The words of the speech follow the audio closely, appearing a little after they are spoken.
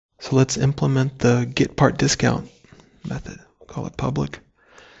So let's implement the getPartDiscount method. We'll call it public.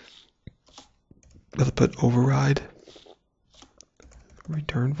 We'll put override,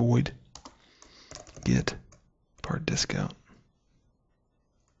 return void, getPartDiscount.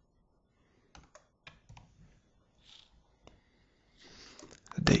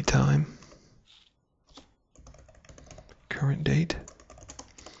 The date time, current date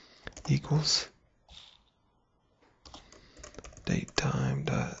equals date time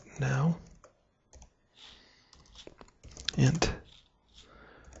dot now, int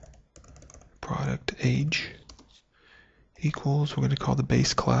product age equals, we're going to call the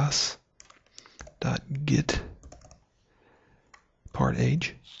base class dot get part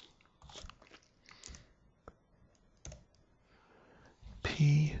age,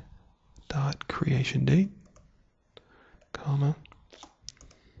 p dot creation date, comma,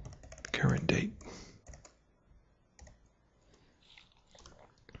 current date.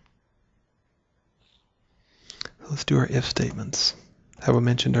 Let's do our if statements. How I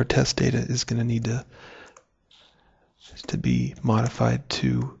mentioned, our test data is going to need to be modified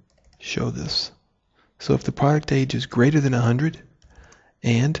to show this. So if the product age is greater than 100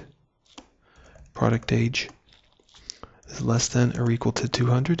 and product age is less than or equal to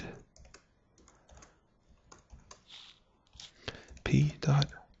 200, p dot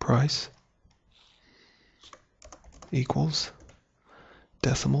price equals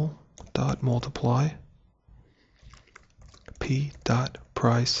decimal dot multiply p dot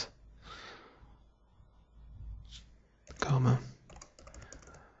price, comma,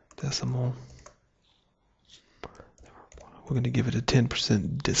 decimal. We're going to give it a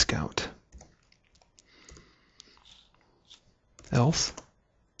 10% discount. Else,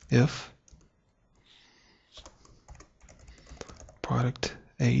 if product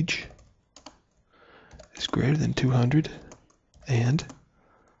age is greater than 200 and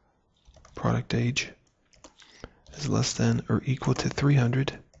product age is less than or equal to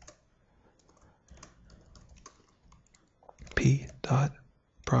 300, p dot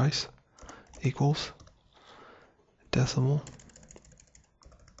price equals decimal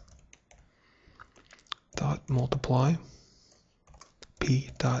dot multiply p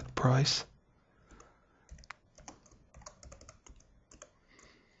dot price,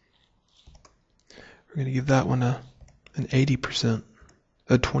 we're going to give that one an 80%,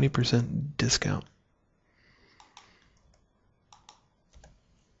 a 20% discount.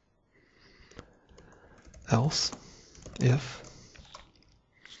 Else, if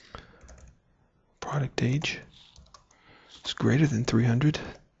product age is greater than 300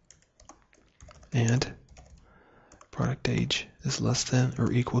 and product age is less than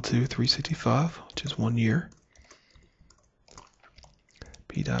or equal to 365, which is 1 year,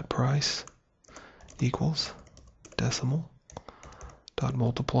 p dot price equals decimal dot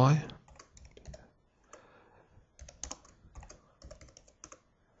multiply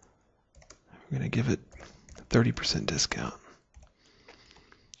we're going to give it 30% discount.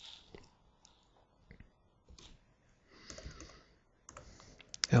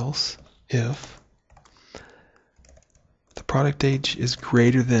 Else, if the product age is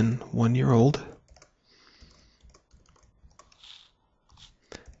greater than 1 year old,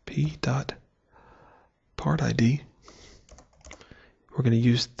 p dot part ID, we're going to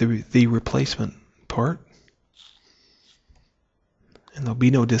use the replacement part, and there'll be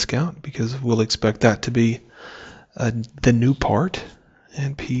no discount because we'll expect that to be the new part,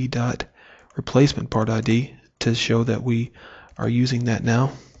 and p dot replacement part ID to show that we are using that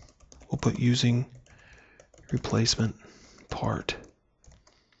now. We'll put using replacement part.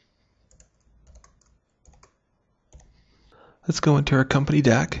 Let's go into our company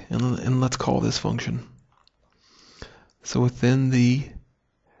DAC and let's call this function. So within the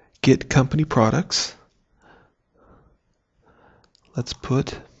get company products, let's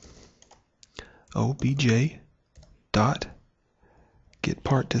put obj dot get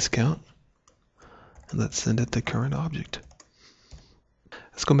part discount, and let's send it the current object.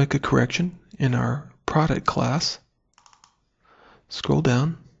 Let's go make a correction in our product class. Scroll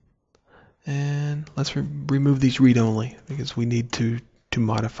down and let's remove these read only because we need to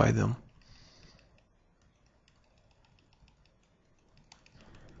modify them.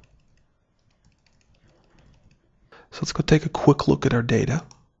 So let's go take a quick look at our data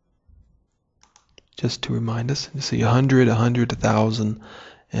just to remind us. You see 100, 100, 1,000,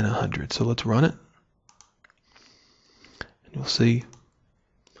 and 100. So let's run it. And you'll see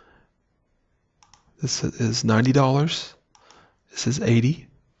this is $90. This is 80.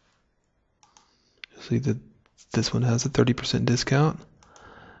 You'll see that this one has a 30% discount.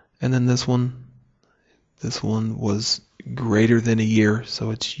 And then this one was greater than a year,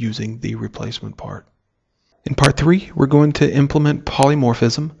 so it's using the replacement part. In part 3, we're going to implement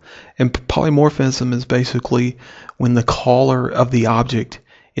polymorphism. And polymorphism is basically when the caller of the object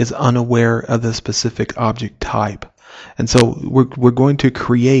is unaware of the specific object type. And so we're going to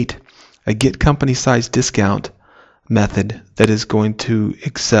create a getCompanySizeDiscount method that is going to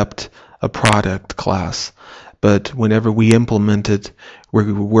accept a product class. But whenever we implement it,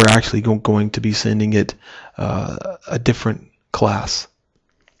 we're actually going to be sending it a different class.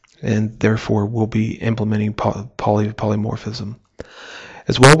 And therefore we'll be implementing polymorphism.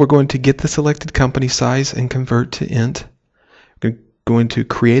 As well, we're going to get the selected company size and convert to int. We're going to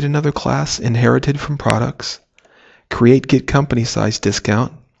create another class inherited from products, create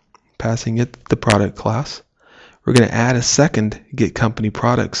getCompanySizeDiscount, passing it the product class. We're going to add a second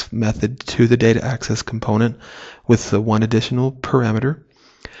getCompanyProducts method to the data access component with the one additional parameter.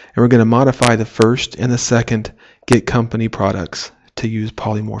 And we're going to modify the first and the second getCompanyProducts to use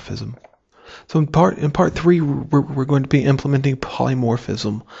polymorphism. So in part 3, we're going to be implementing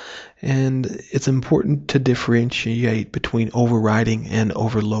polymorphism, and it's important to differentiate between overriding and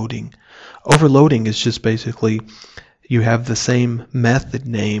overloading. Overloading is just basically you have the same method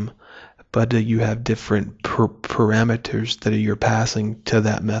name, but you have different parameters that you're passing to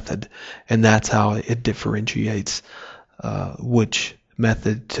that method, and that's how it differentiates which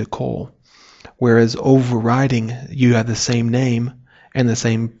method to call. Whereas overriding, you have the same name and the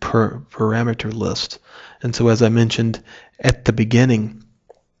same parameter list. And so as I mentioned at the beginning,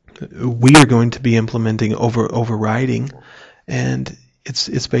 we are going to be implementing overriding, and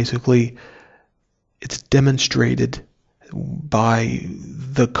it's basically demonstrated by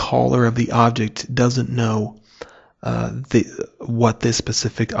the caller of the object doesn't know what this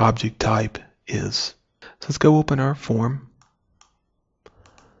specific object type is. So let's go open our form,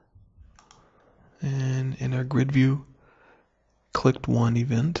 and in our grid view, clicked one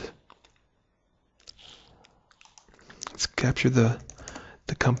event. Let's capture the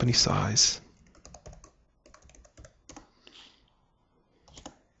company size.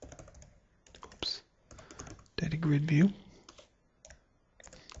 Oops. Data grid view.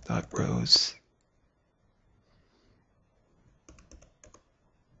 Dot rows.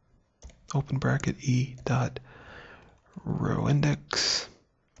 Open bracket e dot row index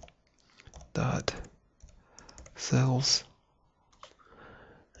dot cells.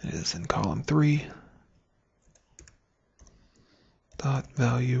 It is in column 3. Dot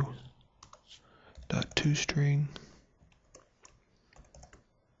value dot toString.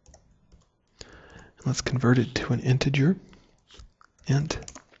 And let's convert it to an integer. Int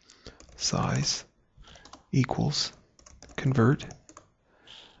size equals convert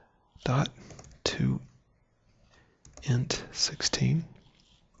dot to int 16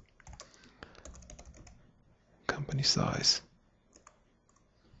 company size.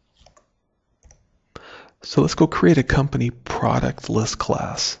 So let's go create a company product list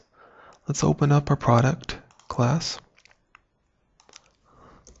class. Let's open up our product class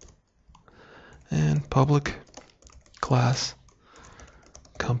and public class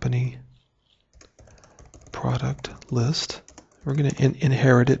company product list. We're going to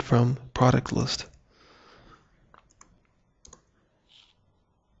inherit it from product list.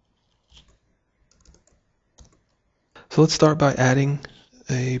 So let's start by adding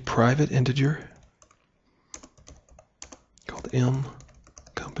a private integer called m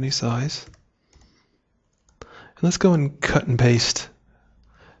company size. And let's go and cut and paste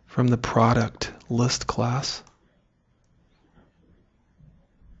from the product list class.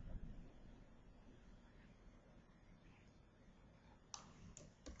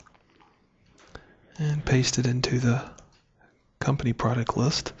 And paste it into the company product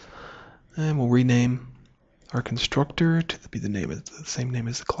list. And we'll rename our constructor to be the same name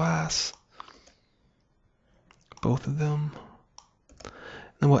as the class. Both of them.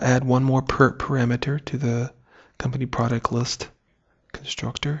 Then we'll add one more parameter to the company product list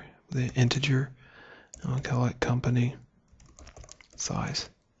constructor with an integer. And we'll call it company size.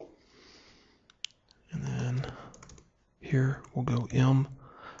 And then here we'll go m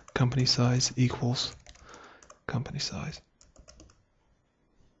company size equals company size.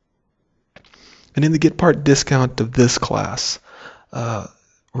 And in the get part discount of this class,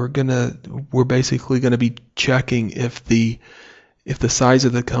 we're basically gonna be checking if the size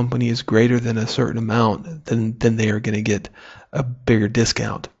of the company is greater than a certain amount, then they are gonna get a bigger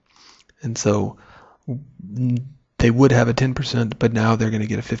discount. And so they would have a 10%, but now they're gonna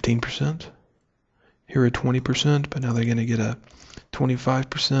get a 15%. Here a 20%, but now they're gonna get a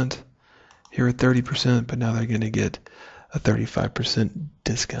 25%. Here a 30%, but now they're gonna get a 35%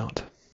 discount.